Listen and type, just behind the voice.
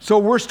So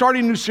we're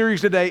starting a new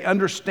series today,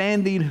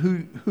 Understanding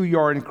Who You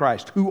Are in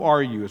Christ. Who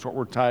are you is what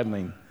we're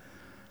titling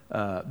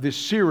this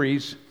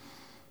series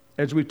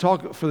as we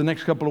talk for the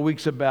next couple of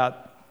weeks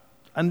about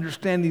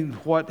understanding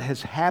what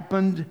has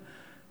happened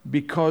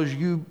because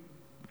you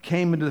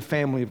came into the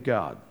family of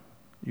God.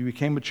 You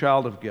became a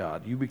child of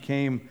God. You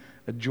became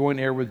a joint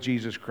heir with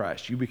Jesus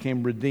Christ. You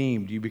became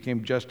redeemed. You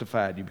became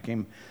justified. You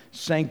became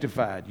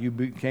sanctified. You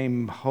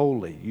became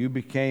holy. You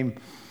became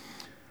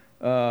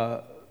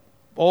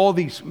all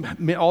these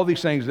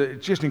things.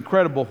 It's just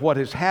incredible what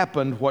has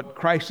happened, what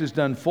Christ has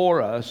done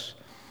for us.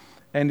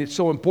 And it's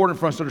so important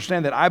for us to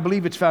understand that. I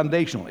believe it's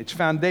foundational. It's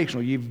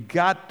foundational. You've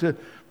got to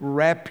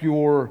wrap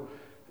your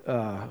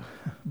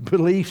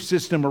belief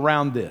system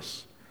around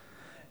this.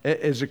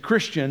 As a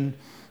Christian,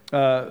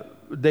 Dave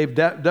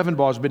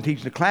Duffenbaugh has been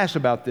teaching a class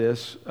about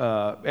this,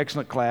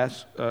 excellent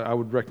class. I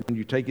would recommend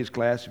you take his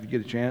class if you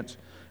get a chance,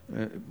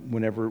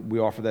 whenever we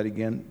offer that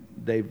again.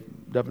 Dave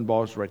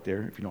Duffenbaugh is right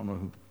there, if you don't know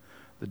who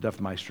the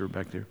Duffmeister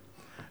back there.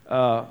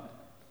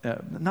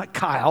 Not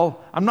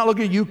Kyle. I'm not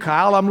looking at you,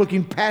 Kyle. I'm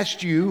looking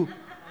past you.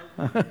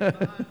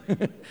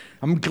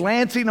 I'm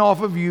glancing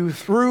off of you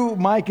through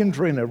Mike and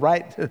Trina,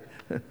 right?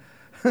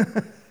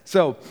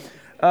 So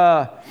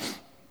we're,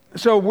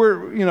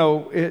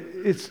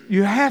 it's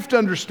you have to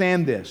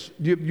understand this.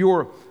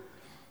 Your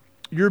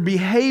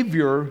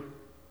behavior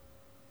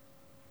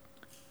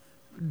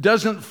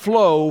doesn't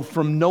flow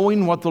from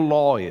knowing what the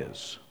law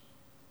is.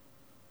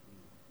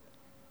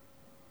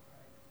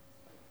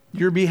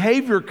 Your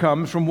behavior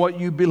comes from what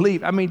you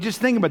believe. I mean, just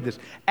think about this.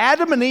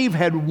 Adam and Eve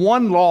had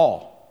one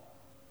law.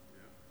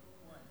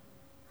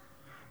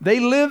 They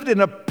lived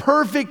in a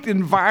perfect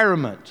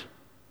environment,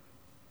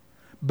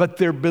 but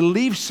their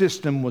belief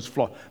system was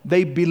flawed.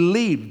 They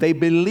believed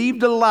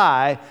a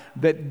lie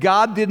that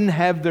God didn't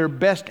have their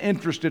best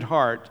interest at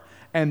heart,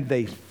 and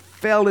they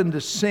fell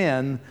into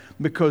sin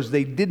because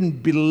they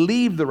didn't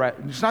believe the right.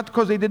 It's not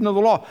because they didn't know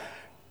the law.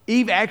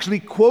 Eve actually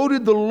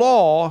quoted the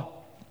law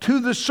to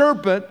the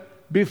serpent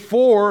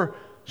before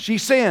she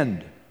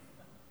sinned.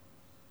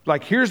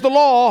 Like, here's the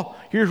law,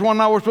 here's what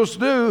we're supposed to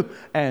do,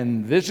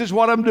 and this is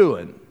what I'm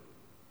doing.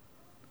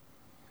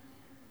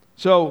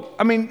 So,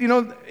 I mean,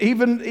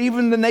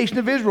 even the nation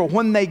of Israel,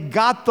 when they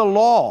got the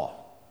law,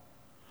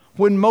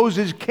 when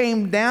Moses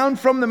came down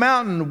from the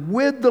mountain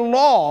with the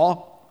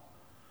law,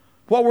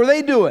 what were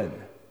they doing?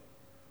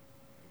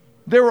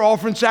 They were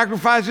offering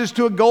sacrifices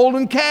to a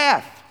golden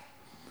calf.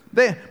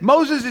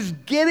 Moses is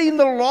getting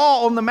the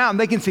law on the mountain.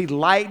 They can see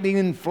lightning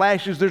and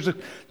flashes. There's a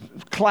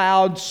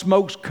cloud,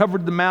 smoke's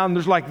covered the mountain.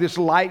 There's like this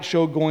light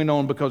show going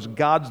on because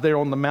God's there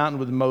on the mountain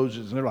with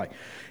Moses. And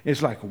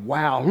it's like,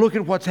 wow, look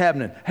at what's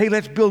happening. Hey,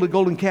 let's build a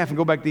golden calf and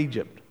go back to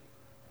Egypt.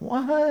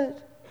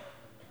 What?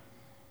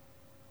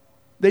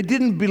 They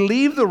didn't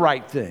believe the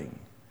right thing.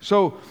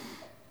 So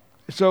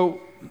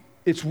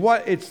it's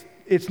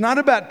not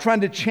about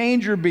trying to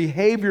change your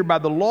behavior by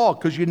the law,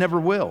 because you never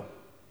will.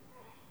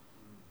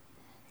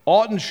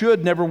 Ought and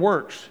should never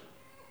works.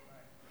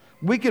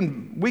 We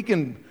can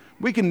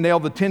nail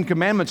the 10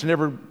 Commandments in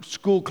every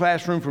school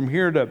classroom from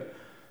here to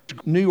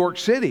New York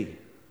City.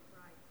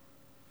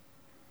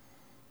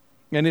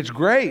 And it's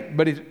great,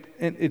 but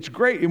it's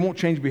great. It won't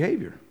change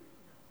behavior.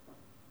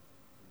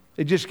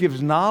 It just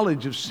gives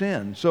knowledge of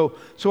sin. So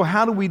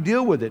how do we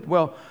deal with it?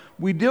 Well,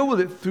 we deal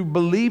with it through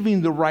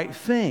believing the right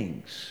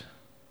things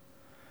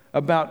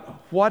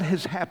about what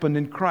has happened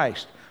in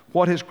Christ.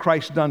 What has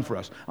Christ done for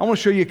us? I want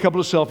to show you a couple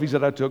of selfies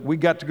that I took. We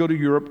got to go to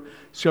Europe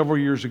several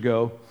years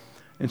ago,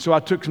 and so I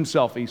took some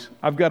selfies.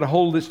 I've got a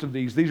whole list of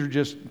these. These are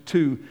just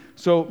two,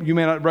 so you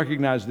may not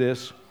recognize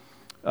this.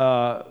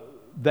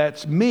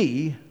 That's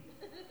me.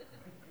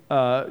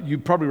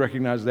 You probably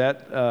recognize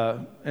that,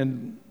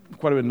 and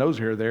quite a bit of nose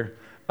hair there.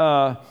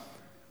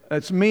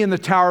 That's me in the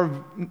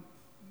Tower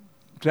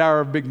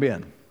of Big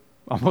Ben.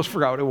 I almost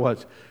forgot what it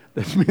was.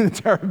 That's me in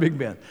the Tower of Big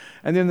Ben.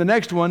 And then the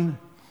next one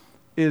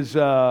is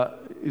there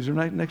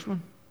a next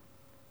one?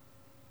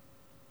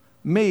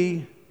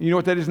 Me. You know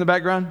what that is in the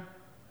background?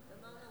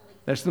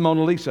 That's the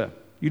Mona Lisa.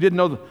 You didn't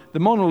know the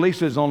Mona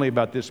Lisa is only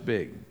about this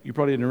big. You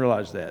probably didn't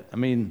realize that. I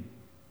mean,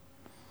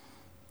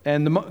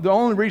 and the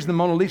only reason the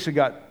Mona Lisa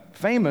got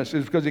famous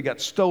is because it got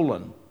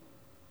stolen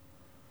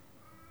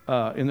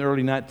in the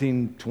early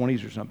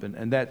 1920s or something,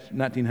 and that's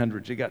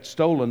 1900s. It got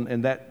stolen,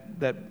 and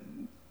that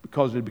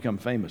caused it to become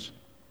famous.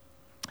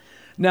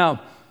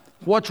 Now,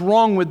 what's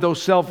wrong with those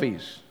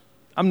selfies?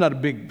 I'm not a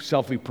big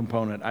selfie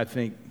proponent. I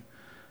think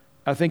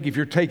if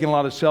you're taking a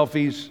lot of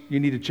selfies, you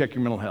need to check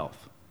your mental health.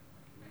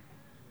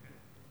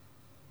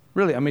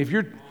 Really, I mean,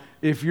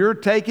 if you're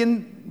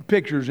taking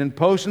pictures and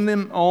posting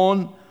them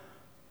on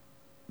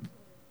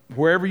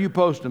wherever you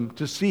post them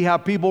to see how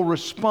people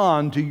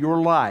respond to your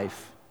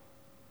life,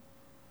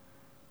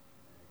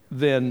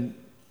 then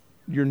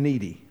you're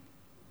needy.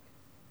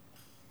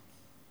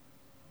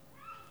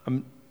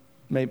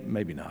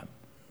 Maybe not.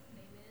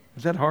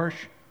 Is that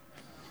harsh?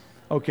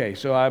 Okay,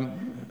 so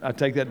I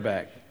take that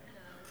back.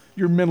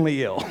 You're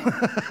mentally ill.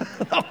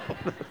 I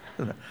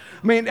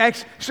mean,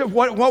 so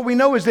what we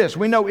know is this.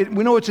 We know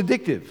it's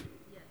addictive.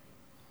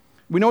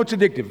 We know it's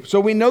addictive. So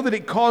we know that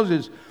it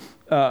causes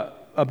a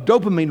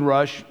dopamine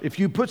rush. If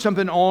you put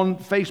something on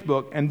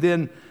Facebook and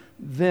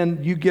then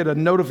you get a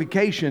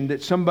notification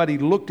that somebody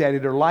looked at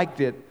it or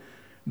liked it,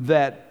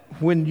 that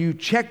when you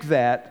check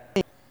that,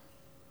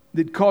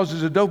 it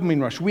causes a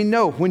dopamine rush. We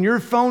know when your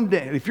phone,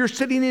 if you're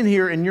sitting in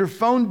here and your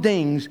phone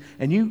dings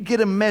and you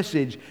get a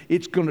message,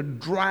 it's going to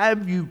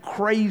drive you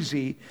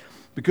crazy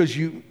because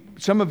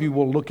some of you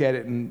will look at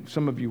it and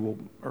some of you will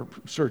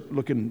start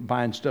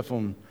buying stuff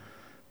on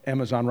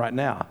Amazon right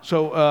now.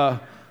 So,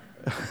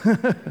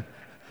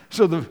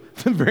 so the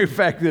very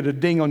fact that a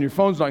ding on your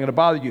phone is not going to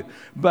bother you,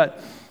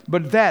 but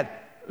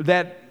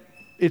that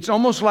it's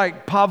almost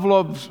like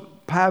Pavlov's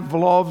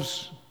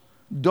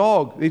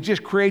dog. It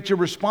just creates a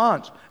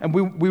response, and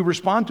we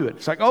respond to it.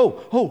 It's like,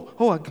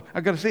 I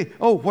got to see.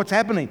 Oh, what's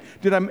happening?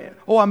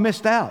 I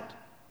missed out.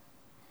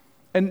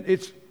 And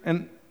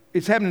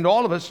it's happening to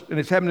all of us, and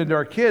it's happening to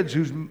our kids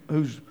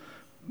whose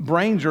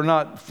brains are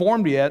not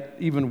formed yet,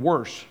 even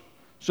worse.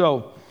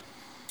 So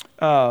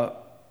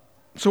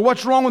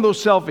what's wrong with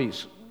those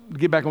selfies? To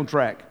get back on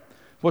track.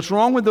 What's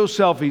wrong with those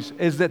selfies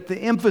is that the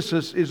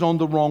emphasis is on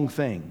the wrong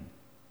thing.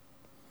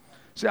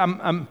 See,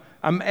 I'm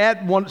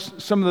at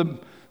some of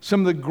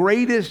the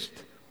greatest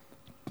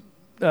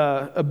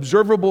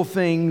observable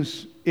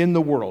things in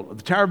the world.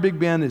 The Tower of Big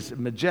Ben is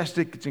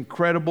majestic. It's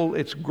incredible.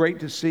 It's great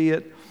to see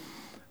it.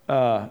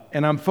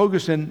 And I'm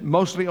focusing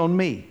mostly on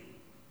me.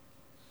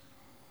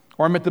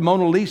 Or I'm at the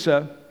Mona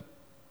Lisa,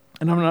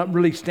 and I'm not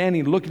really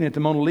standing looking at the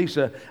Mona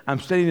Lisa. I'm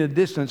standing in the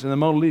distance, and the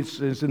Mona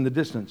Lisa is in the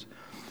distance.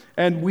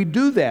 And we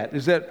do that,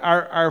 is that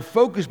our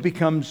focus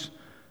becomes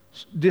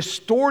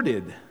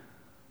distorted.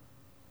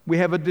 We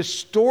have a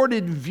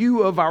distorted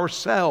view of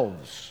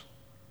ourselves.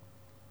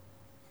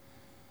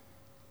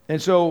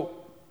 And so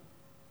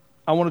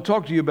I want to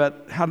talk to you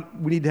about how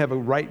we need to have a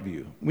right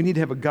view. We need to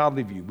have a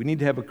godly view. We need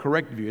to have a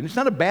correct view. And it's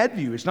not a bad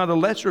view. It's not a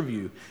lesser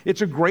view.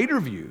 It's a greater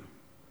view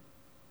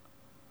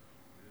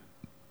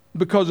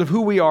because of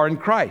who we are in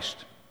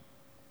Christ.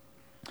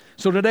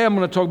 So today I'm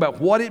going to talk about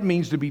what it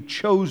means to be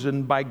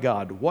chosen by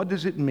God. What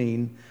does it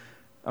mean?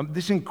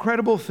 This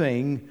incredible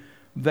thing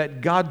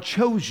that God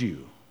chose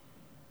you.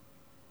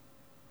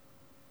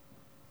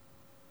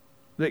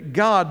 That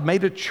God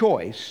made a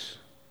choice,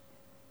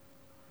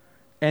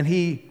 and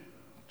He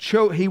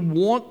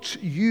wants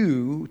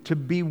you to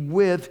be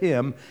with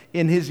Him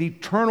in His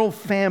eternal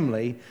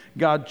family.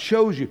 God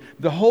chose you.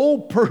 The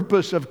whole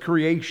purpose of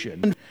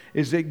creation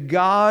is that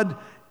God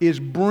is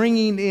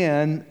bringing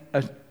in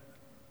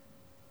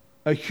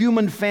a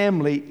human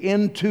family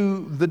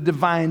into the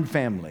divine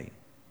family.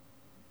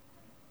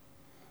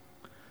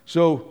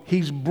 So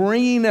He's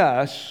bringing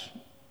us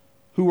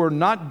who are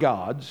not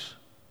God's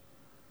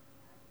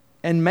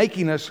and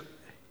making us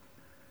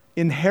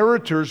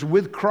inheritors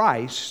with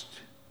Christ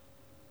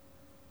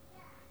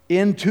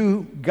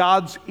into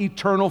God's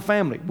eternal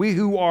family. We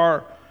who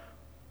are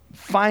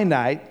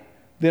finite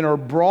then are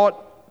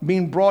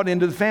being brought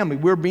into the family.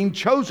 We're being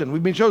chosen.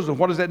 We've been chosen.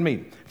 What does that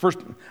mean? First,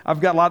 I've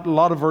got a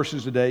lot of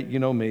verses today. You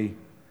know me.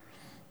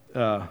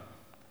 If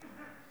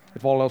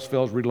all else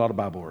fails, read a lot of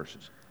Bible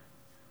verses.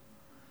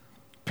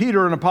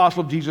 Peter, an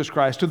apostle of Jesus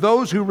Christ, to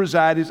those who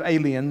reside as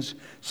aliens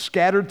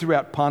scattered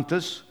throughout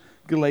Pontus,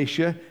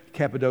 Galatia,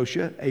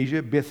 Cappadocia,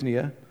 Asia,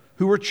 Bithynia,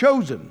 who were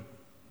chosen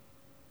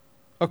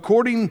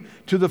according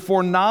to the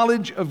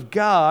foreknowledge of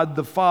God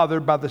the Father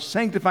by the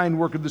sanctifying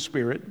work of the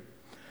Spirit,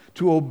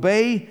 to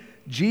obey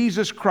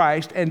Jesus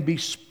Christ and be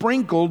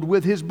sprinkled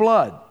with His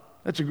blood.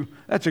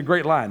 That's a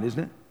great line,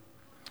 isn't it?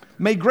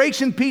 May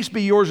grace and peace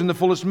be yours in the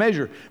fullest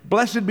measure.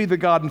 Blessed be the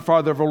God and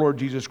Father of our Lord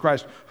Jesus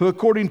Christ, who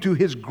according to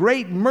His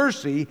great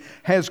mercy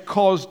has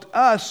caused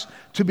us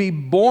to be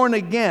born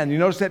again. You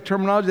notice that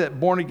terminology, that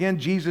born again?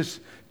 Jesus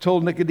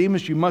told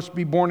Nicodemus, you must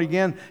be born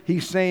again.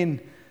 He's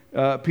saying,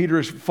 Peter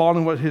is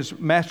following what his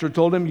master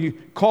told him. You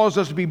caused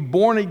us to be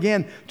born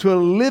again to a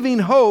living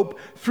hope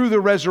through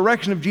the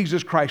resurrection of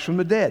Jesus Christ from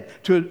the dead,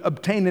 to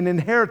obtain an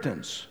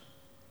inheritance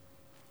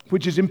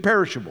which is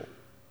imperishable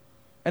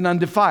and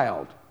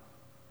undefiled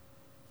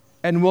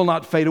and will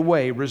not fade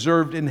away,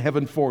 reserved in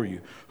heaven for you,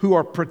 who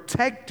are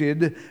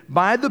protected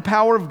by the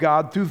power of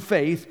God through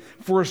faith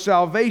for a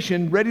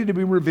salvation ready to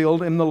be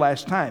revealed in the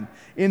last time.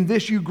 In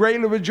this you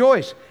greatly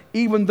rejoice,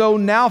 even though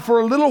now for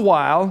a little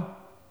while,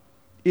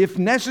 if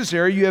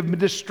necessary, you have been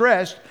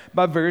distressed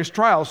by various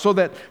trials, so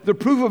that the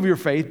proof of your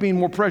faith, being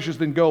more precious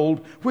than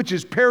gold, which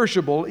is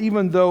perishable,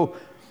 even though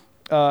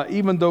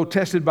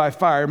tested by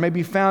fire, may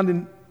be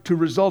found to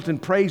result in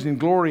praise and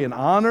glory and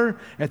honor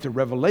at the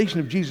revelation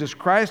of Jesus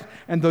Christ.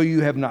 And though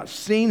you have not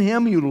seen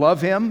Him, you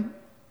love Him.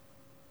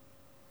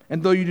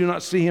 And though you do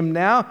not see Him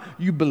now,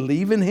 you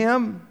believe in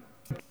Him.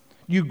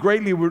 You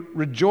greatly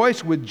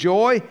rejoice with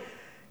joy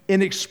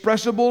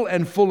inexpressible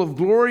and full of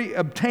glory,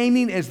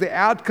 obtaining as the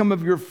outcome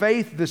of your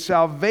faith the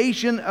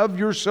salvation of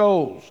your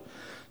souls.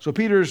 So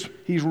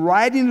he's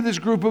writing to this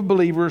group of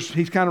believers.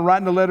 He's kind of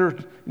writing a letter.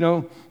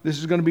 This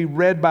is going to be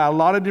read by a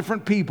lot of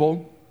different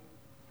people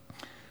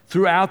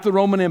throughout the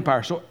Roman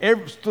Empire. So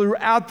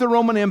throughout the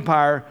Roman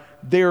Empire,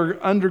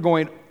 they're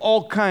undergoing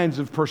all kinds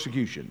of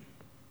persecution.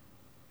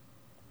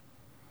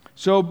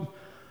 So,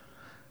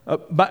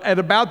 but at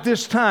about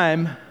this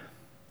time,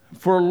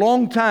 for a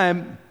long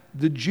time,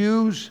 the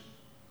Jews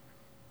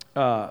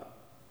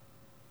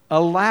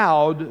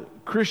allowed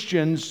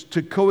Christians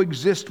to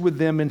coexist with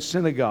them in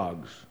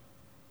synagogues.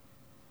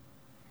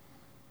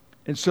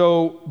 And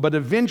so, but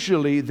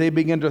eventually they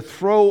began to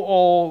throw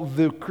all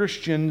the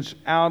Christians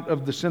out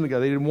of the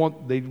synagogue.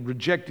 They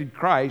rejected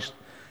Christ,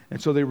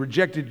 and so they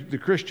rejected the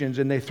Christians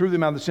and they threw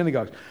them out of the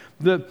synagogues.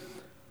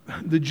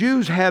 The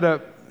Jews had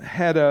a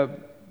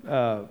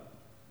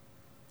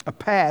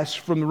pass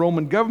from the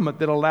Roman government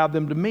that allowed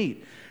them to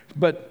meet.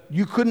 But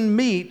you couldn't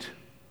meet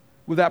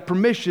without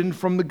permission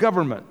from the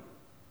government.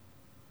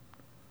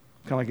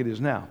 Kind of like it is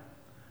now.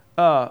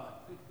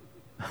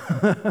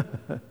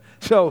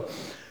 So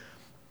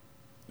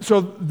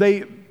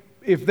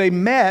if they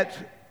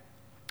met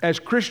as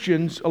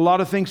Christians, a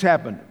lot of things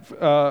happened.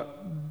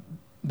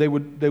 They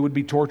would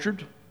be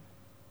tortured.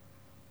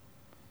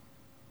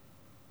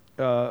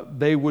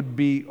 They would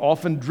be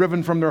often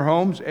driven from their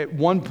homes. At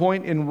one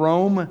point in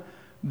Rome,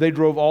 they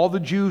drove all the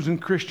Jews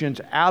and Christians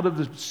out of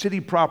the city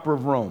proper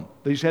of Rome.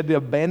 They just had to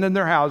abandon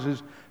their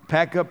houses,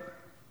 pack up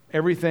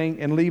everything,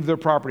 and leave their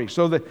property.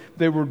 So that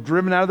they were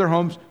driven out of their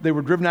homes. They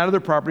were driven out of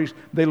their properties.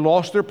 They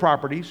lost their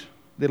properties.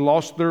 They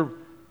lost their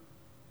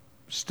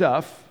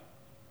stuff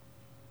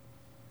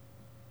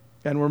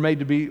and were made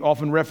to be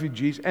often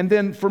refugees. And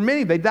then for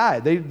many, they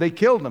died. They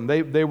killed them.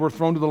 They were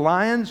thrown to the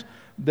lions.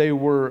 They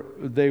were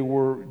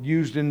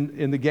used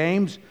in the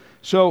games.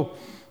 So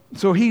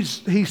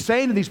he's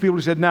saying to these people,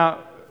 he said,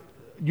 now,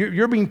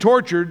 you're being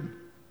tortured,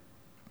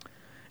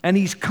 and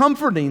he's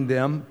comforting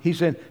them. He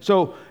said,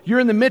 so you're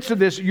in the midst of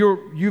this, you're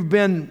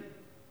being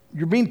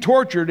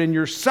tortured and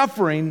you're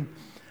suffering.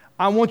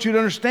 I want you to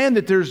understand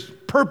that there's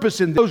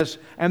purpose in this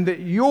and that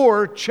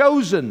you're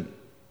chosen.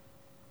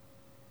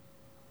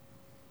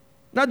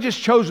 Not just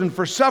chosen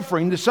for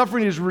suffering. The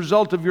suffering is a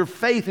result of your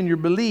faith and your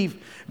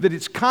belief that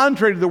it's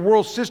contrary to the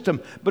world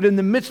system. But in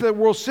the midst of that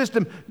world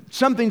system,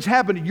 something's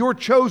happened. You're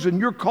chosen.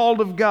 You're called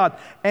of God.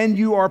 And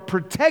you are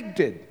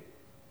protected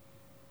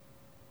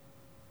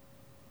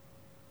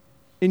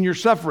in your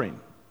suffering.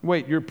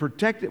 Wait, you're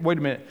protected? Wait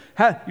a minute.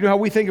 You know how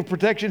we think of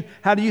protection?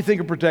 How do you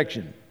think of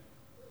protection?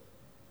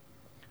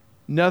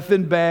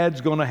 Nothing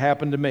bad's going to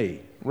happen to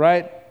me,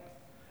 right?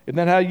 Isn't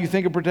that how you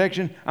think of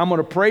protection? I'm going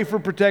to pray for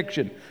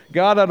protection.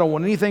 God, I don't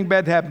want anything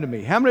bad to happen to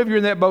me. How many of you are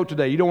in that boat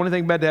today? You don't want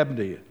anything bad to happen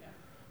to you?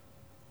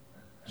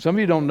 Some of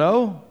you don't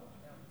know.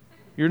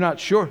 You're not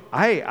sure.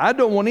 Hey, I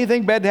don't want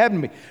anything bad to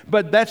happen to me.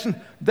 But that's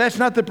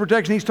not the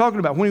protection he's talking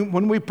about.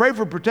 When we pray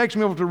for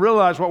protection, we have to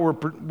realize what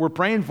we're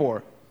praying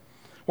for.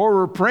 What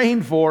we're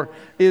praying for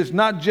is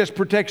not just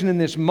protection in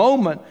this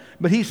moment,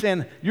 but he's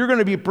saying you're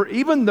going to be,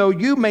 even though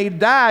you may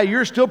die,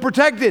 you're still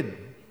protected.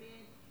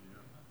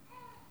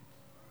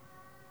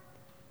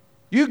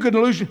 You could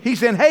lose. He's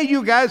saying, hey,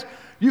 you guys,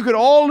 you could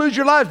all lose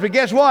your lives, but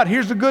guess what?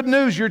 Here's the good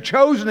news. You're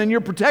chosen and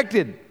you're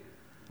protected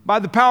by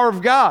the power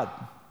of God.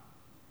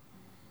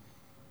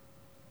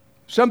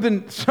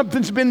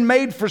 Something's been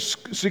made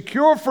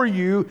secure for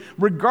you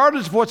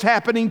regardless of what's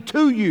happening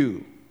to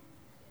you.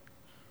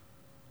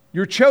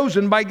 You're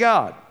chosen by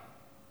God.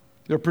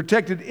 They're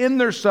protected in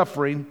their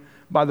suffering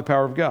by the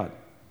power of God.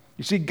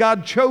 You see,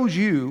 God chose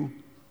you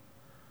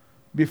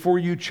before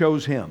you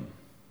chose him.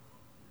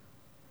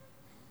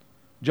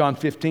 John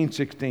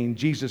 15:16,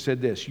 Jesus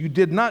said this, you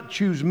did not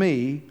choose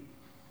me,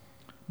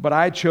 but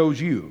I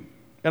chose you.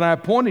 And I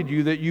appointed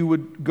you that you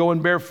would go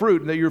and bear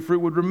fruit, and that your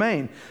fruit would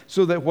remain,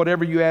 so that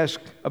whatever you ask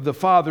of the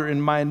Father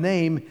in my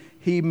name,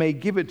 he may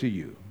give it to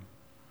you.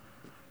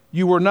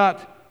 You were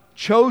not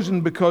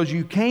chosen because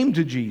you came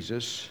to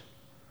Jesus.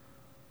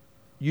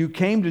 You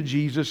came to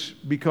Jesus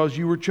because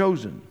you were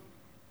chosen.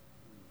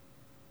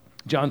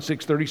 John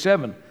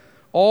 6:37,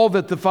 all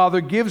that the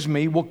Father gives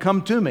me will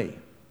come to me.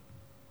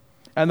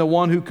 And the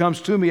one who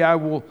comes to me, I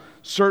will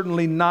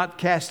certainly not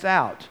cast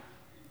out.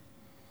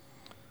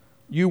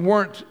 You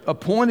weren't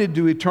appointed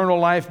to eternal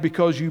life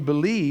because you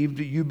believed.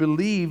 You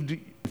believed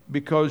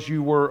because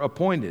you were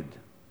appointed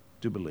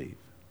to believe.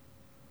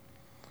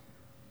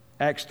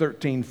 Acts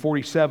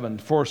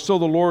 13:47, for so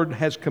the Lord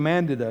has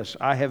commanded us,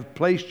 I have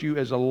placed you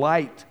as a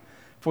light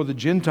for the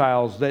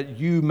Gentiles, that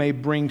you may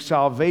bring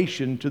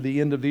salvation to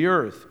the end of the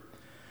earth.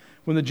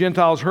 When the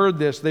Gentiles heard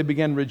this, they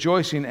began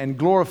rejoicing and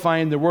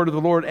glorifying the word of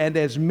the Lord, and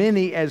as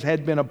many as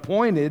had been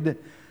appointed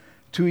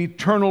to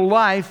eternal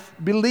life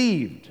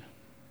believed.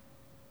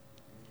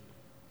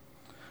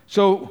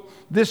 So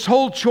this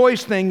whole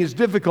choice thing is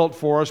difficult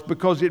for us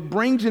because it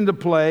brings into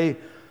play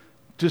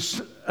to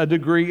a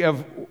degree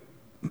of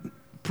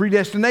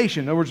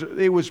predestination. In other words,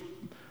 it was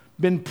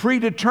been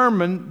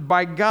predetermined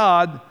by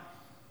God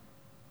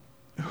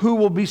who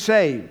will be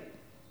saved.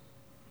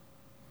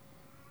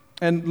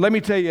 And let me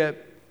tell you,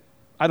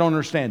 I don't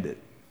understand it.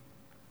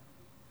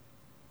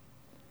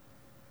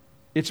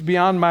 It's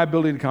beyond my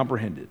ability to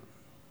comprehend it.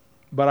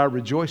 But I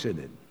rejoice in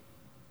it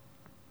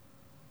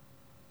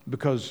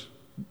because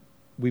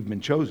we've been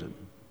chosen.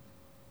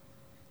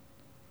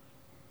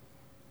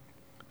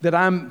 that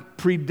I'm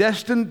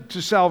predestined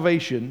to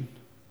salvation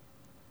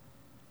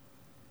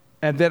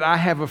and that I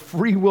have a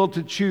free will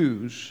to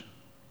choose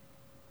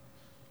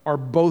are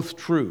both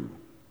true.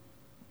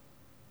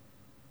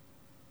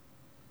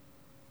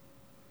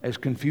 As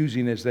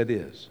confusing as that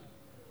is.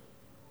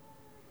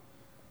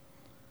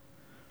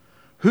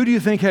 Who do you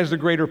think has the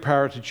greater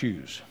power to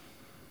choose?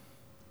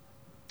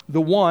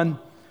 The one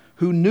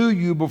who knew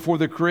you before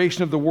the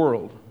creation of the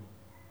world,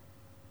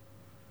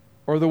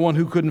 or the one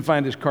who couldn't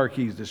find his car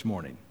keys this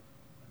morning?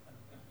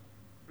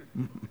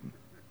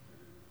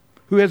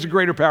 Who has the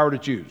greater power to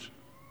choose?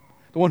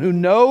 The one who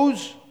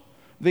knows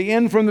the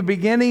end from the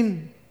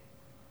beginning,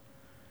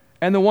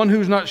 and the one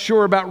who's not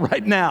sure about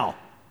right now?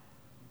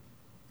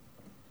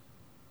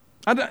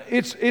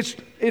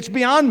 It's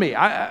beyond me.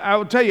 I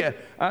will tell you,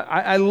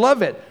 I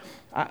love it.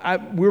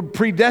 We're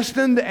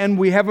predestined and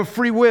we have a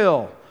free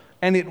will,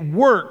 and it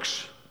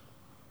works,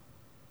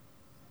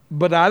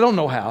 but I don't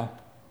know how.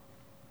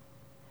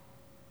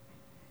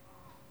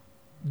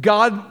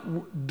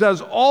 God does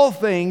all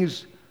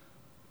things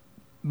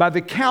by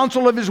the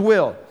counsel of His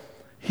will.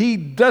 He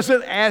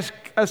doesn't ask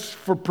us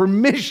for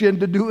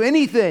permission to do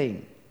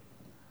anything.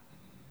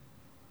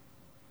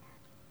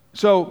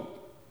 So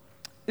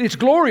it's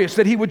glorious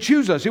that He would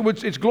choose us.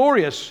 It's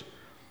glorious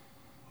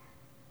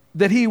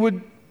that He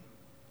would,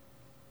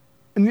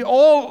 and the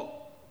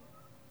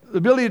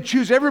ability to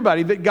choose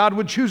everybody, that God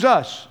would choose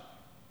us.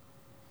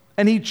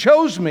 And He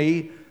chose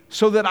me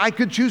so that I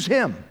could choose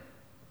Him.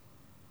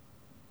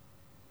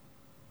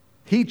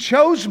 He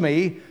chose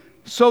me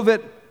so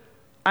that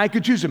I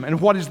could choose Him. And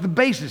what is the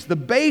basis? The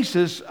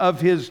basis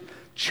of His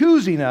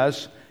choosing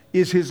us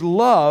is His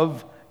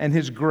love and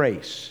His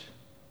grace.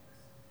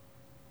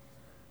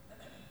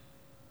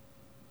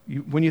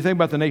 When you think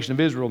about the nation of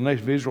Israel, the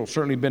nation of Israel has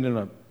certainly been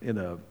in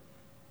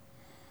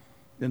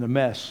a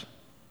mess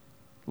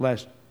the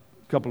last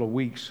couple of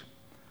weeks.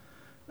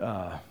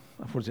 What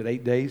is it,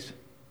 8 days?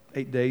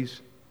 8 days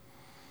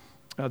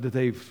that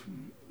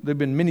they've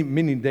been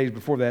many days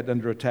before that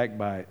under attack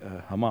by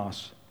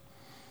Hamas.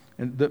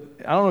 And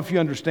I don't know if you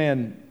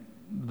understand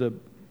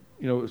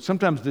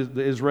sometimes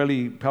the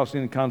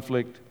Israeli-Palestinian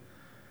conflict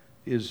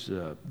is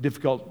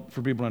difficult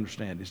for people to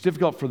understand. It's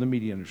difficult for the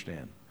media to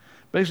understand.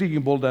 Basically, you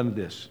can boil it down to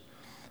this.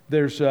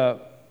 There's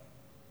a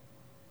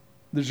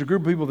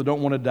group of people that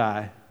don't want to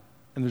die,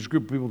 and there's a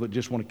group of people that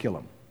just want to kill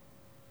them.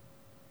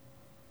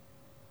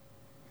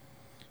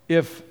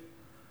 If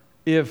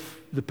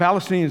the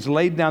Palestinians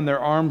laid down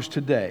their arms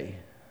today,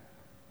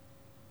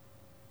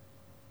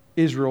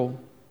 Israel,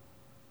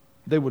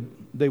 they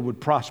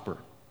would prosper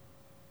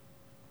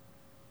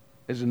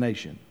as a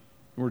nation.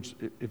 In other words,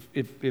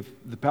 if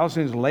the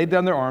Palestinians laid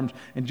down their arms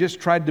and just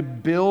tried to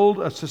build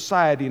a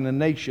society and a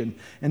nation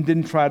and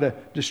didn't try to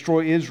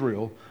destroy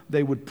Israel,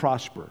 they would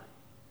prosper.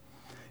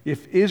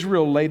 If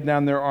Israel laid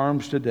down their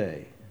arms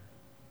today,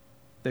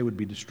 they would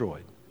be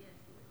destroyed.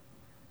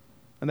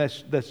 And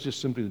that's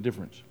just simply the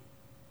difference.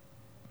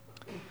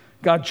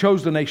 God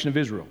chose the nation of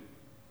Israel.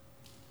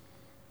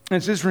 And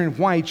it's interesting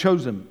why He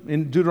chose them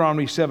in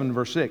Deuteronomy 7,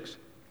 verse 6.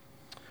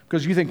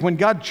 Because you think when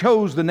God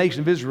chose the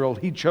nation of Israel,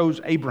 He chose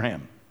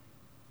Abraham.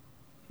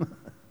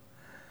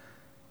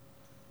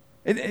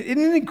 Isn't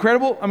it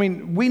incredible? I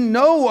mean, we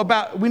know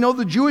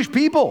the Jewish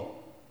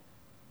people.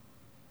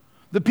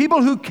 The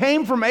people who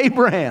came from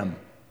Abraham.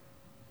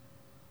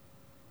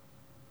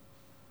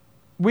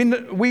 We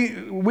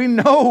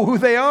know who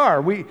they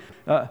are.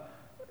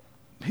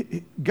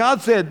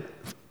 God said,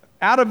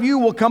 out of you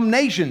will come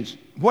nations.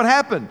 What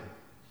happened?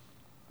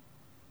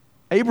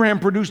 Abraham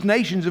produced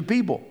nations of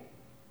people.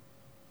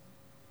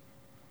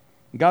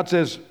 God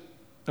says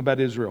about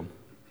Israel,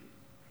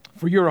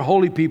 for you're a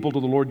holy people to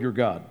the Lord your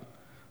God.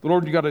 The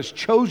Lord your God has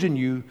chosen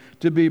you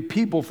to be a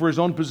people for His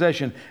own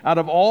possession out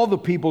of all the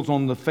peoples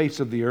on the face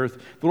of the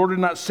earth. The Lord did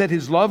not set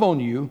His love on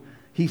you.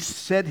 He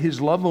set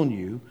His love on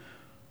you,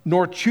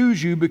 nor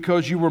choose you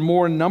because you were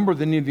more in number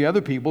than any of the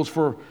other peoples,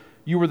 for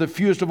you were the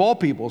fewest of all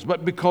peoples,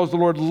 but because the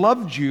Lord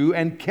loved you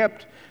and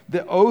kept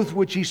the oath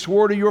which He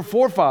swore to your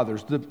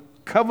forefathers, the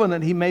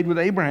covenant He made with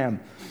Abraham.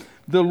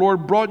 The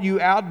Lord brought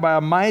you out by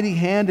a mighty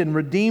hand and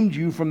redeemed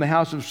you from the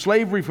house of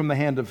slavery, from the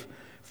hand of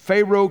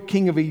Pharaoh,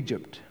 king of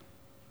Egypt.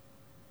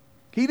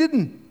 He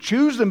didn't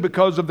choose them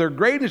because of their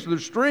greatness or their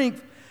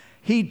strength.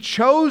 He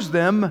chose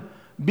them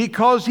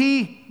because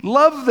He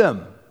loved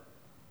them.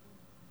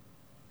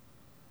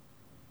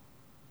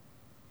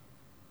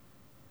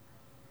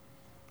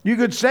 You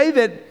could say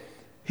that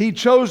He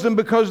chose them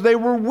because they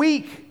were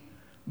weak,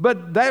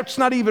 but that's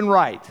not even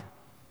right.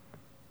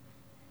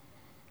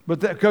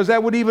 Because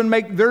that would even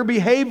make their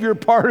behavior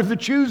part of the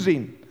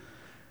choosing.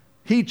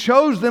 He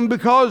chose them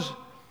because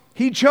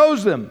He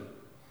chose them.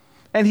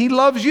 And He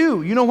loves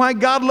you. You know why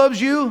God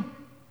loves you?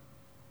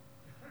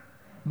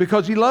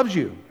 Because He loves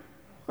you.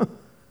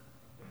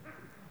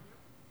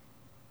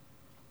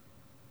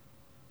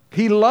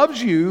 He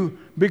loves you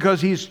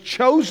because He's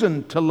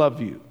chosen to love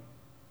you.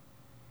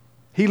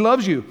 He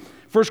loves you.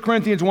 1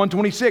 Corinthians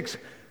 1:26,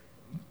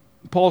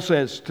 Paul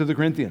says to the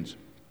Corinthians,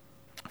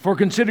 For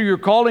consider your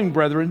calling,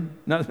 brethren.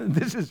 Now,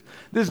 this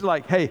is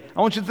like, hey,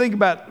 I want you to think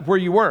about where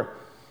you were.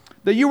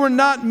 That you were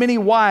not many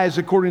wise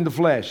according to the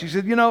flesh. He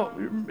said,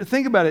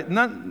 think about it.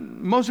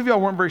 Most of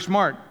y'all weren't very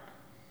smart.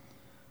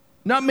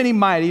 Not many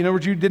mighty. In other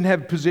words, you didn't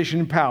have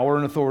position, power,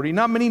 and authority.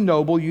 Not many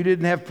noble. You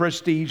didn't have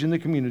prestige in the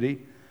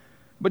community.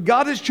 But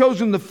God has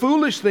chosen the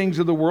foolish things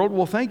of the world.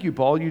 Well, thank you,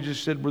 Paul. You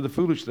just said we're the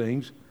foolish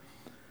things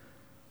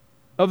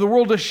of the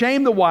world to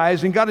shame the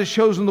wise. And God has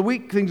chosen the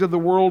weak things of the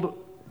world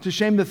to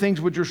shame the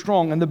things which are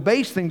strong, and the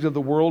base things of the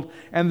world,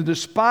 and the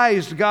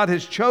despised God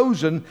has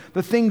chosen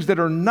the things that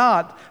are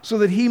not, so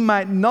that he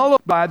might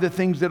nullify the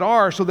things that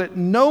are, so that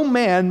no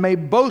man may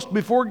boast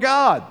before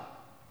God.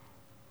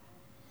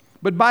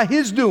 But by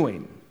his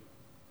doing,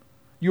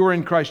 you are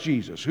in Christ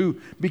Jesus,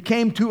 who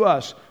became to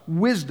us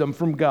wisdom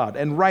from God,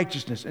 and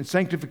righteousness, and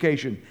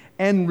sanctification,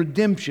 and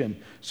redemption,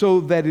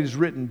 so that it is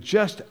written,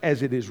 just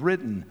as it is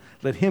written,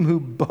 let him who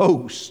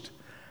boasts,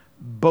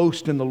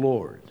 boast in the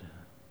Lord.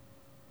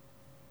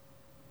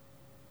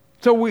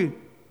 So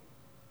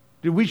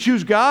did we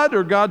choose God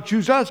or God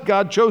choose us?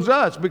 God chose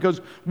us, because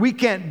we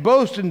can't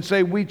boast and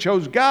say we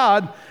chose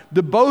God.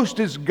 The boast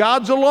is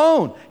God's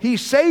alone. He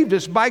saved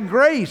us by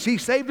grace. He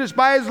saved us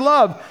by his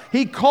love.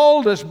 He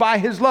called us by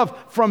his love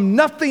from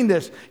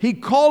nothingness. He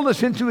called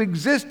us into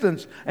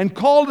existence and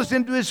called us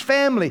into his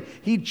family.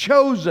 He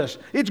chose us.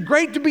 It's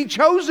great to be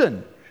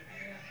chosen.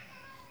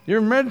 You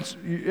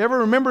ever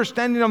remember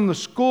standing on the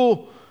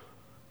school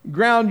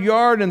ground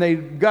yard and they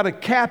got a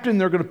captain,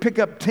 they're going to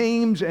pick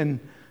teams,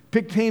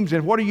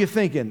 and what are you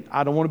thinking?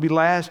 I don't want to be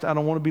last. I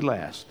don't want to be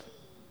last.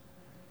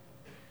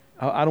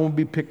 I don't want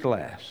to be picked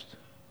last.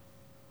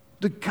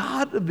 The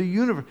God of the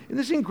universe, isn't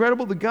this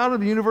incredible? The God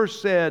of the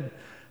universe said,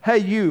 hey,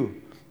 you're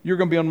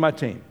going to be on my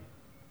team.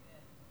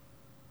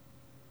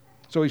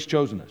 So he's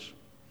chosen us.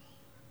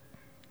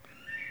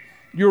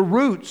 Your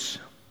roots,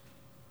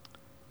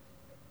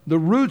 the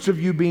roots of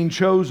you being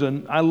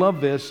chosen, I love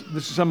this.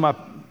 This is some of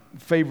my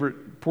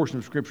favorite portion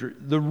of Scripture.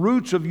 The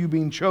roots of you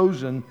being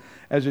chosen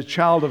as a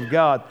child of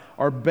God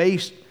are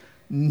based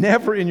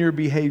never in your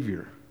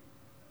behavior,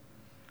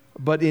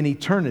 but in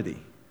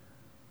eternity.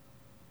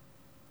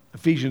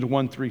 Ephesians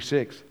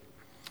 1:3-6.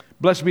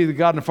 Blessed be the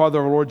God and Father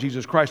of our Lord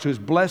Jesus Christ, who has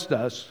blessed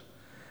us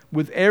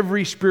with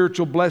every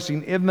spiritual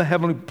blessing in the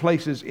heavenly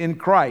places in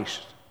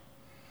Christ.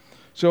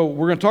 So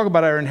we're going to talk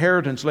about our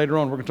inheritance later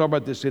on. We're going to talk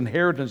about this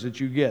inheritance that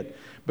you get.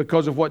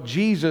 Because of what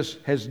Jesus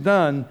has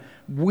done,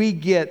 we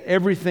get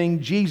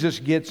everything Jesus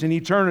gets in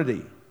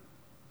eternity.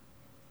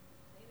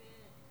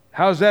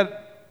 How's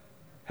that?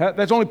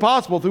 That's only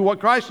possible through what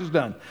Christ has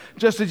done.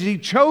 Just as he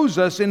chose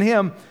us in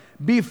him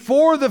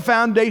before the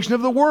foundation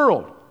of the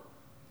world,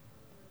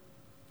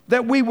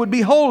 that we would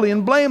be holy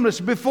and blameless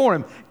before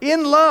him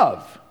in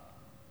love.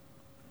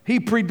 He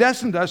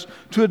predestined us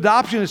to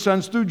adoption as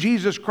sons through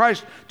Jesus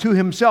Christ to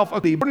himself,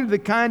 according to the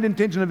kind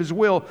intention of his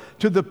will,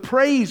 to the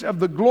praise of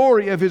the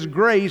glory of his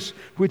grace,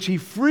 which he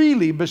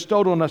freely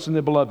bestowed on us in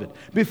the beloved.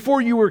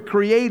 Before you were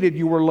created,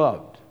 you were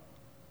loved.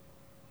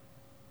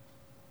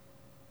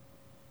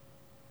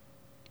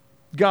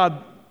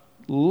 God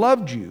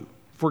loved you,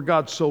 for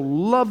God so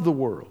loved the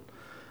world.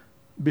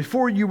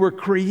 Before you were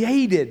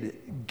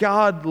created,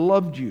 God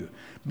loved you.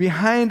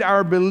 Behind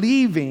our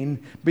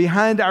believing,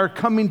 behind our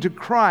coming to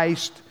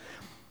Christ,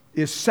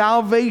 is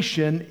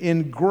salvation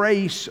in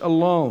grace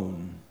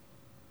alone.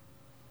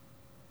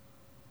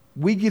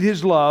 We get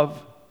his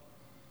love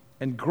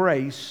and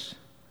grace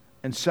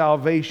and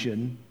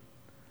salvation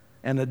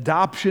and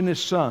adoption as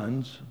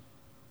sons,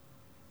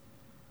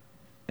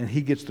 and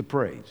he gets the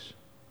praise.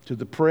 To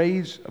the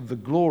praise of the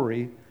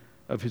glory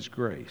of his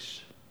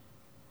grace.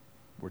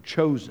 We're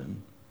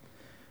chosen.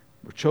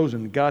 We're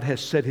chosen. God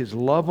has set his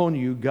love on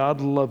you.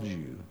 God loves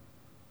you.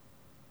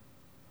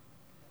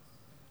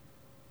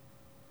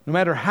 No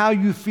matter how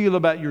you feel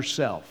about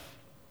yourself,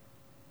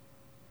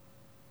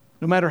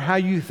 no matter how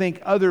you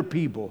think other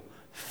people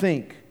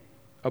think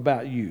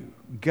about you,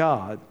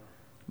 God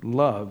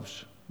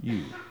loves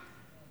you.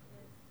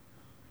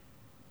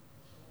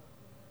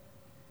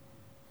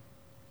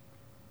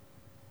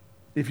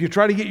 If you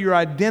try to get your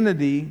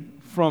identity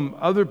from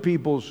other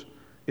people's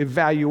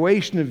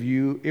evaluation of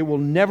you, it will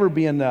never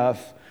be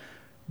enough.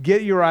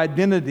 Get your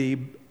identity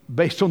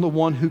based on the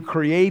one who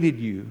created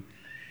you.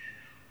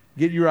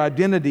 Get your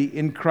identity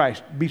in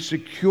Christ. Be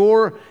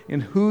secure in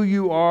who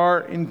you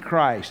are in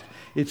Christ.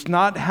 It's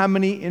not how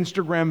many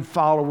Instagram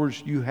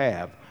followers you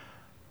have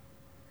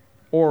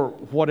or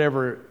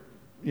whatever,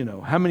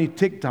 how many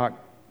TikTok,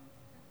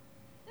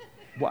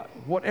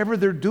 whatever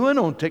they're doing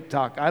on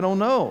TikTok, I don't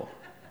know.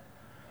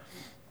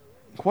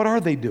 What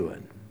are they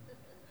doing?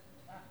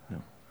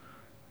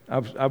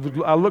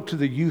 I look to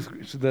the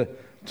youth,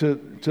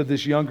 to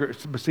this younger,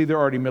 but see, they're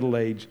already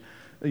middle-aged.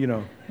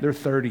 They're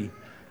 30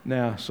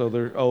 now, so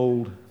they're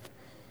old,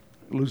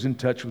 losing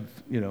touch with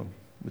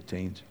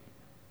teens.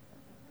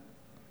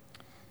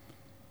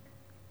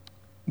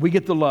 We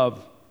get the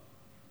love,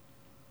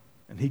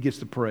 and he gets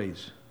the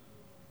praise.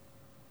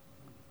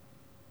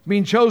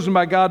 Being chosen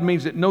by God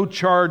means that no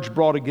charge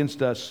brought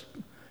against us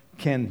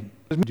can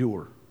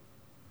endure.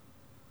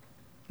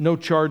 no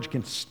charge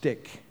can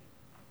stick.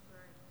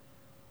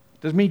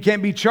 Doesn't mean you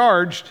can't be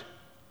charged,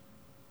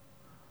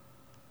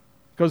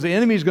 because the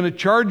enemy is going to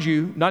charge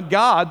you, not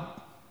God.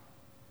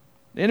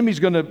 The enemy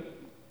is going to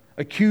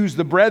accuse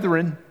the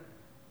brethren.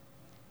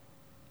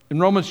 In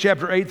Romans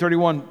chapter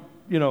 8:31,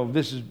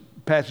 this is a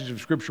passage of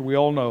Scripture we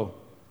all know.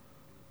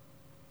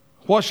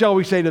 What shall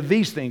we say to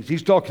these things?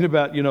 He's talking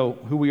about,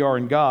 who we are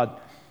in God.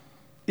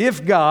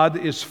 If God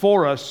is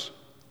for us,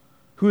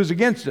 who is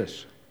against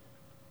us?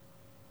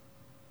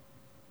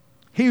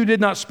 He who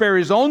did not spare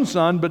his own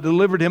Son, but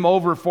delivered him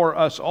over for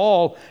us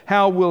all,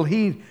 how will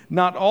he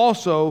not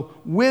also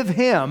with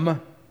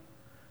him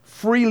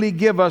freely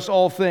give us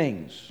all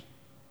things?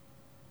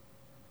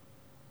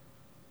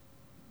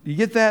 You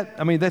get that?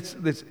 I mean, that's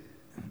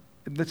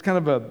kind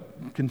of a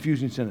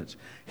confusing sentence.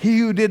 He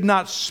who did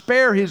not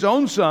spare his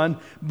own Son,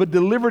 but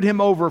delivered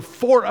him over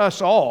for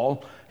us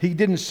all. He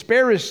didn't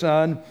spare his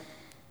Son.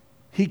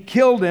 He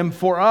killed him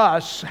for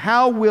us.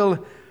 How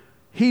will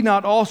he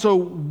not also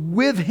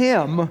with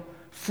him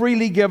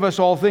freely give us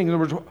all things? In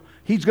other words,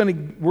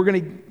 we're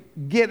going to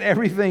get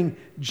everything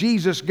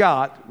Jesus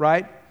got,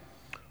 right?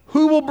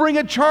 Who will bring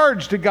a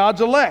charge to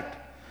God's elect?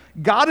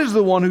 God is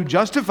the one who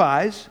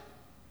justifies.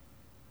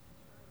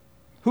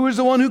 Who is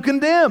the one who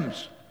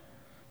condemns?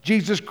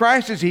 Jesus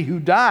Christ is he who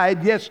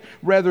died, yes,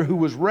 rather who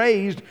was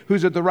raised,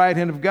 who's at the right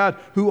hand of God,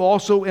 who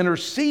also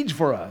intercedes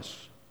for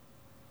us.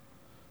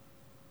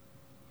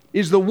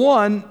 Is the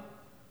one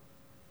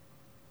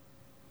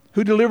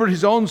who delivered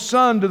his own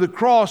Son to the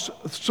cross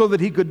so that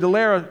he could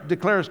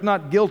declare us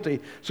not guilty.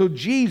 So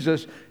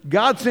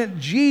God sent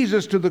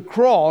Jesus to the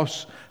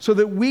cross so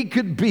that we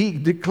could be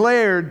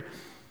declared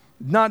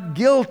not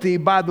guilty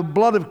by the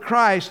blood of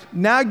Christ,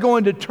 now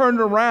going to turn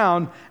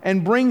around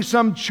and bring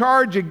some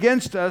charge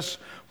against us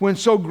when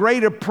so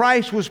great a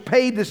price was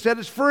paid to set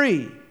us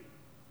free?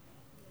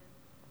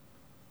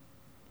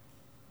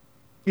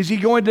 Is he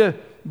going to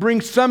bring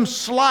some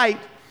slight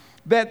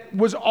that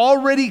was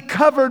already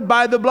covered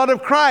by the blood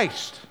of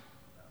Christ?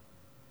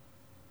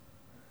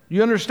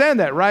 You understand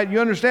that, right? You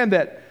understand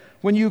that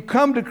when you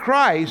come to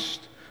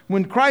Christ,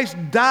 when Christ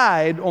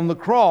died on the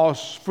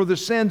cross for the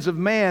sins of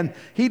man,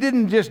 he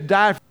didn't just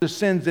die for the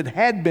sins that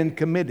had been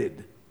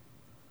committed.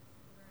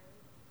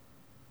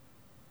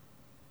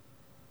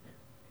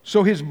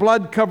 So his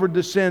blood covered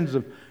the sins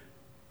of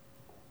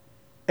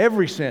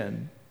every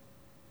sin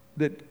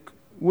that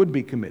would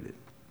be committed.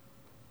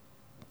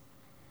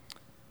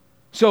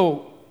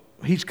 So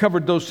he's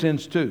covered those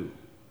sins too.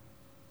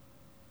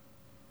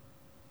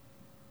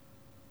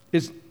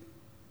 Is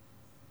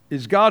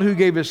God, who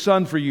gave his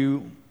Son for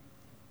you,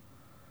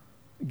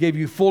 gave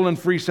you full and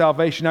free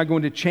salvation, now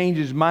going to change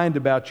his mind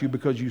about you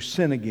because you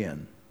sin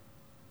again?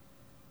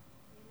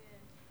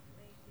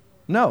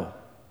 No.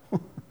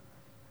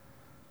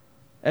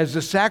 As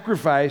the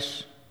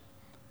sacrifice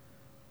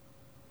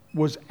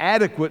was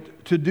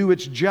adequate to do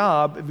its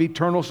job of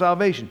eternal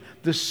salvation.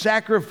 The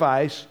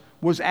sacrifice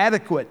was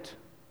adequate.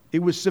 It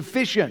was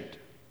sufficient.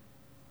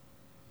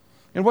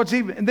 And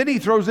then he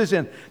throws this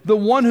in. The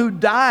one who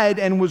died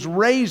and was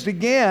raised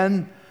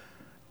again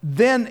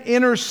then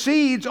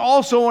intercedes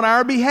also on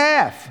our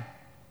behalf.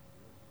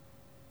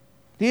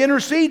 He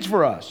intercedes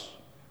for us.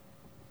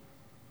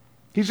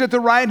 He's at the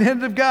right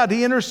hand of God.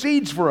 He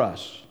intercedes for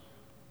us.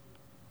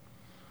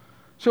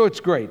 So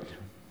it's great.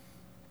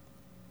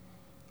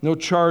 No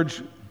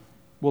charge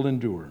will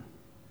endure.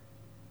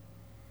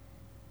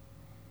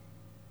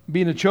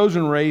 Being a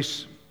chosen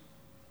race,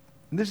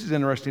 and this is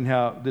interesting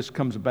how this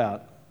comes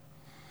about,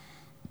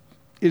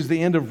 is the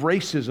end of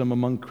racism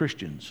among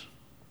Christians.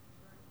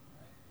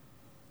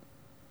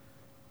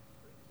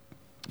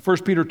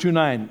 1 Peter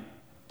 2:9,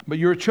 but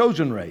you're a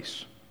chosen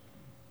race,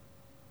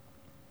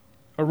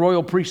 a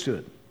royal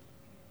priesthood,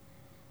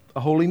 a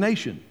holy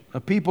nation, a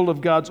people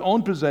of God's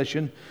own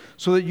possession,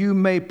 so that you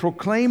may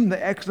proclaim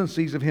the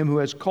excellencies of him who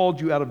has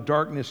called you out of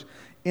darkness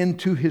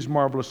into his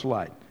marvelous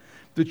light.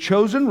 The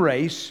chosen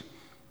race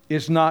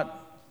is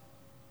not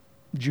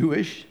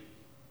Jewish.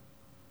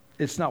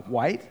 It's not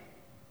white.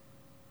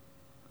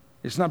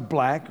 It's not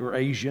black or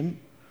Asian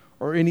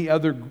or any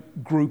other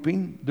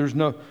grouping.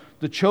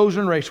 The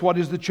chosen race. What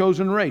is the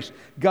chosen race?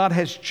 God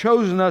has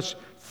chosen us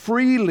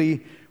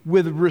freely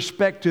with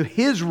respect to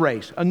his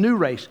race, a new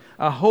race,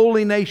 a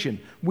holy nation.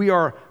 We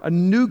are a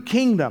new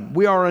kingdom.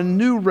 We are a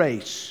new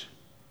race.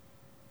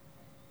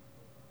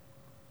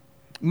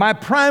 My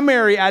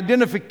primary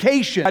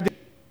identification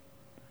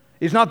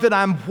is not that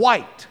I'm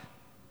white.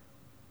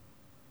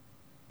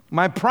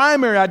 My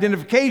primary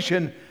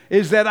identification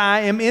is that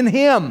I am in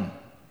him.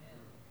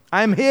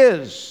 I'm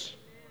his.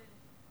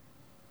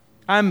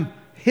 I'm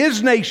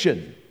his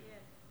nation.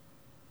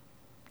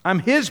 I'm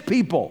his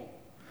people.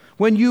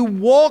 When you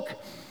walk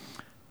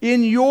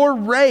in your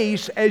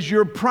race as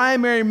your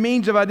primary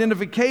means of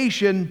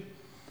identification,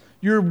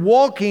 you're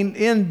walking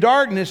in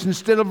darkness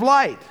instead of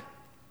light.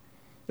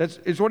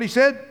 That's what he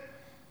said.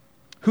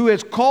 Who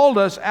has called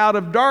us out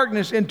of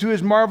darkness into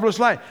his marvelous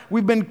light.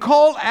 We've been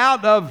called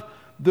out of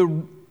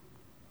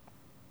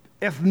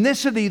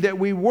ethnicity that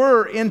we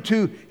were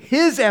into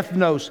His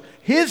ethnos,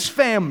 His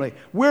family.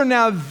 We're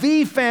now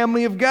the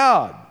family of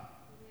God.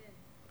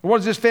 What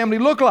does this family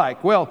look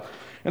like? Well,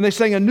 and they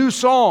sang a new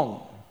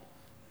song,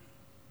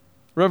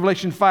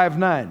 Revelation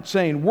 5:9,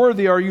 saying,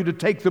 "Worthy are you to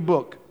take the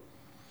book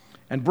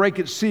and break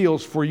its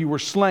seals, for you were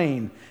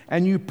slain,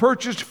 and you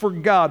purchased for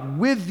God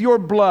with your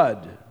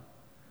blood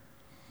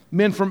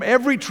men from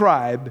every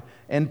tribe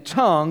and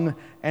tongue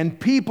and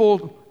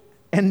people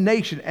and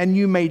nation, and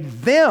you made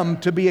them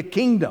to be a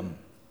kingdom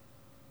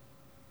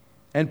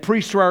and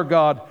priests to our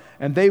God,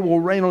 and they will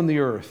reign on the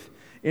earth."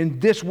 In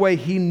this way,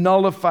 He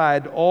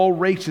nullified all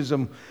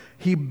racism.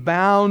 He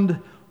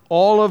bound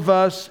all of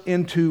us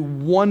into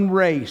one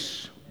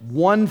race,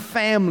 one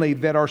family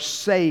that are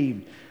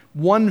saved,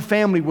 one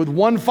family with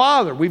one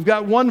Father. We've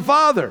got one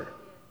Father,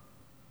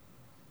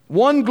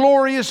 one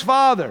glorious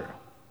Father.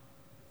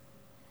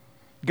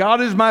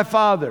 God is my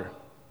Father,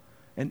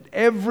 and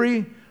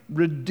every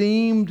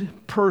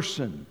redeemed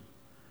person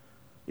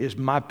is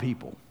my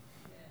people.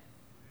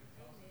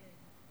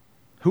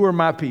 Who are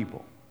my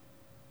people?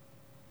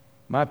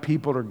 My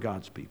people are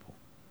God's people.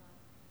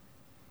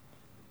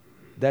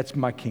 That's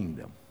my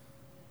kingdom.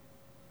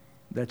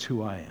 That's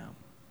who I am.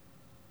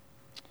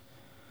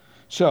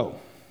 So,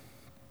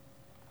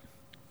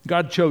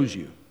 God chose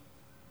you.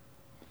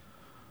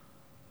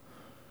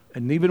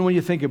 And even when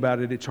you think about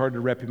it, it's hard to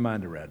wrap your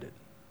mind around it.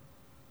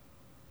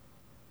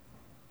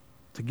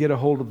 To get a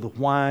hold of the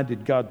why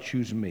did God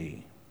choose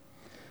me?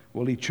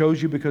 Well, He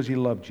chose you because He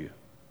loved you.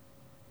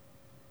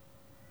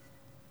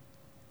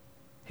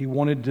 He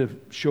wanted to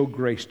show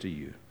grace to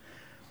you.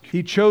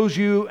 He chose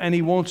you, and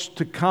He wants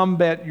to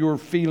combat your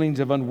feelings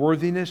of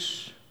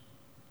unworthiness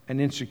and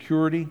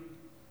insecurity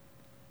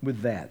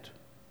with that.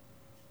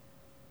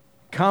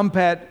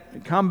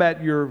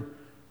 Combat your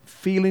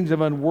feelings of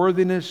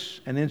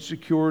unworthiness and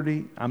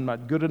insecurity. I'm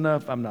not good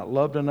enough. I'm not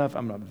loved enough.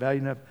 I'm not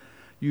valued enough.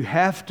 You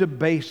have to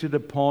base it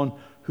upon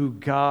who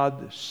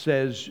God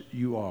says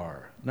you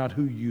are, not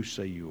who you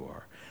say you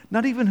are.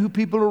 Not even who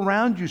people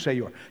around you say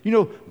you are. You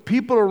know,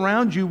 people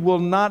around you will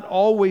not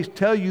always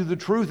tell you the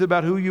truth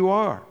about who you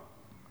are.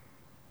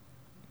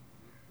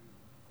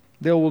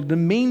 They will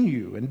demean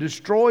you and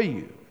destroy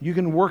you. You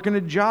can work in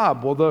a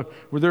job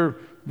where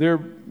they're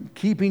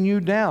keeping you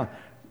down.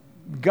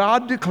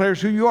 God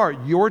declares who you are.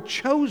 You're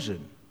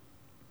chosen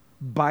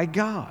by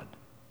God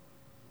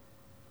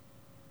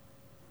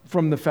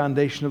from the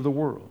foundation of the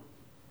world.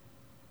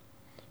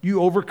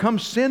 You overcome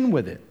sin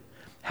with it.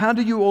 How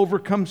do you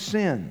overcome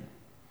sin?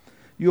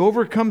 You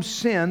overcome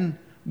sin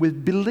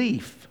with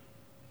belief.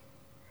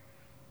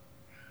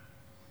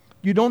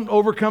 You don't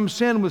overcome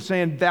sin with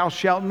saying, "Thou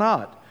shalt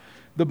not."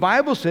 The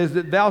Bible says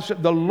that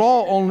the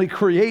law only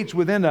creates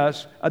within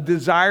us a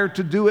desire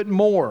to do it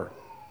more.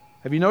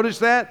 Have you noticed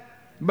that?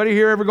 Anybody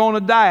here ever go on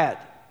a diet?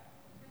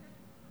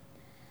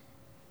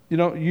 You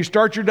know, you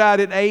start your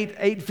diet at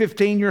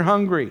 8:15, you're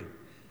hungry.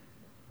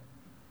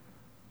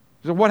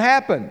 So what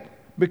happened?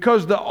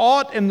 Because the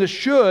ought and the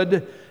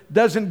should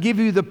doesn't give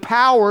you the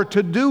power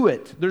to do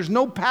it. There's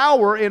no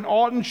power in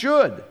ought and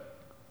should.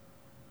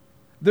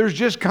 There's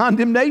just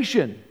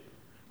condemnation.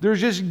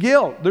 There's just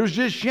guilt. There's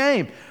just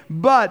shame.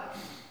 But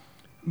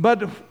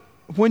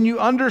when you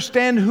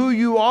understand who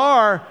you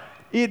are,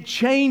 it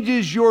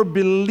changes your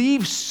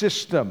belief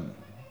system.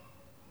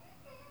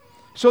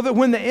 So that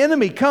when the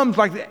enemy comes,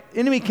 like the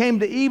enemy came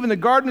to Eve in the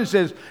garden and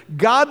says,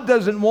 God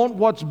doesn't want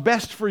what's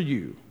best for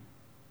you.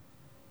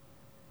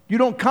 You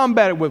don't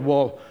combat it with,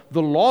 well,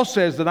 the law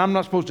says that I'm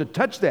not supposed to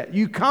touch that.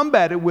 You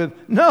combat it with,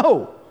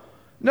 no.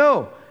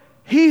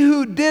 He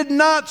who did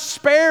not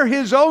spare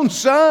His own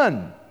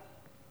Son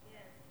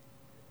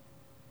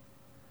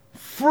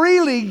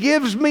freely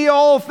gives me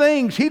all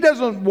things. He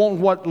doesn't want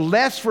what's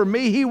less for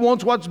me. He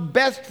wants what's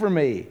best for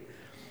me.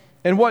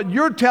 And what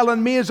you're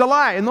telling me is a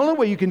lie. And the only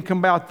way you can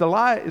combat the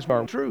lie is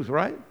by truth,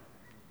 right?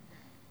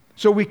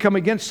 So we come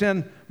against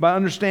sin by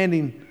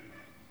understanding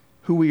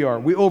who we are.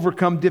 We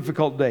overcome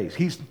difficult days.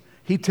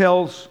 He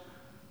tells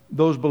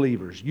those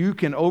believers, you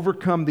can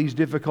overcome these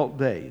difficult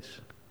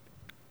days.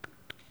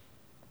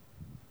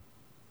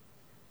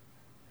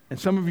 And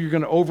some of you are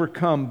going to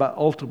overcome by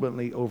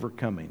ultimately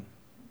overcoming.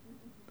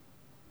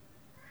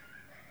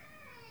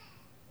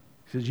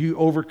 He says you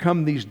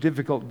overcome these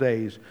difficult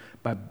days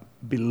by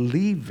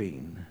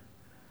believing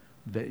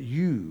that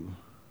you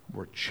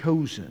were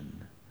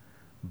chosen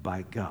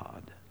by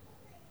God.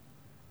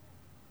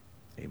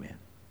 Amen.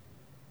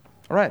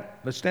 All right,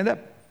 let's stand up.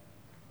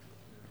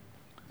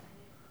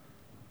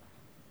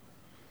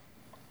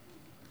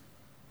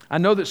 I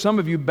know that some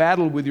of you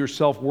battle with your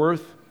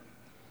self-worth.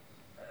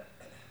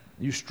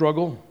 You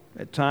struggle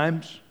at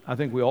times. I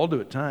think we all do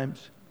at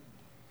times.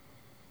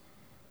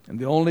 And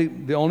the only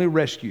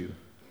rescue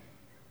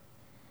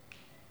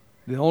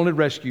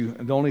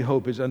and the only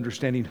hope is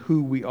understanding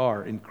who we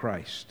are in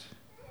Christ.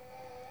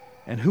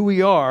 And who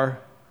we are,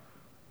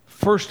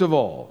 first of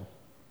all,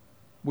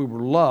 we were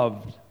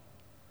loved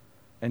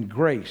and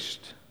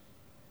graced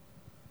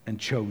and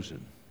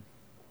chosen.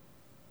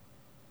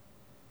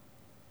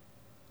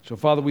 So,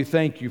 Father, we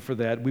thank you for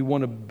that. We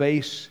want to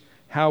base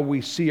how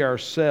we see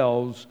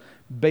ourselves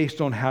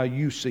based on how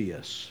you see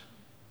us.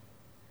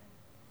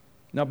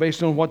 Not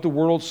based on what the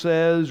world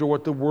says or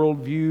what the world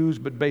views,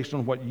 but based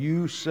on what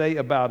you say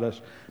about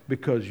us,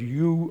 because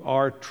you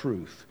are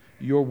truth.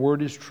 Your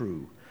word is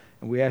true.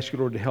 And we ask you,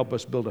 Lord, to help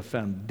us build a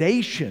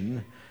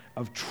foundation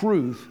of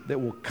truth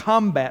that will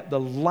combat the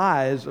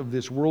lies of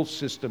this world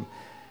system.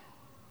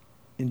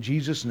 In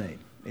Jesus' name,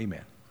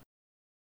 amen.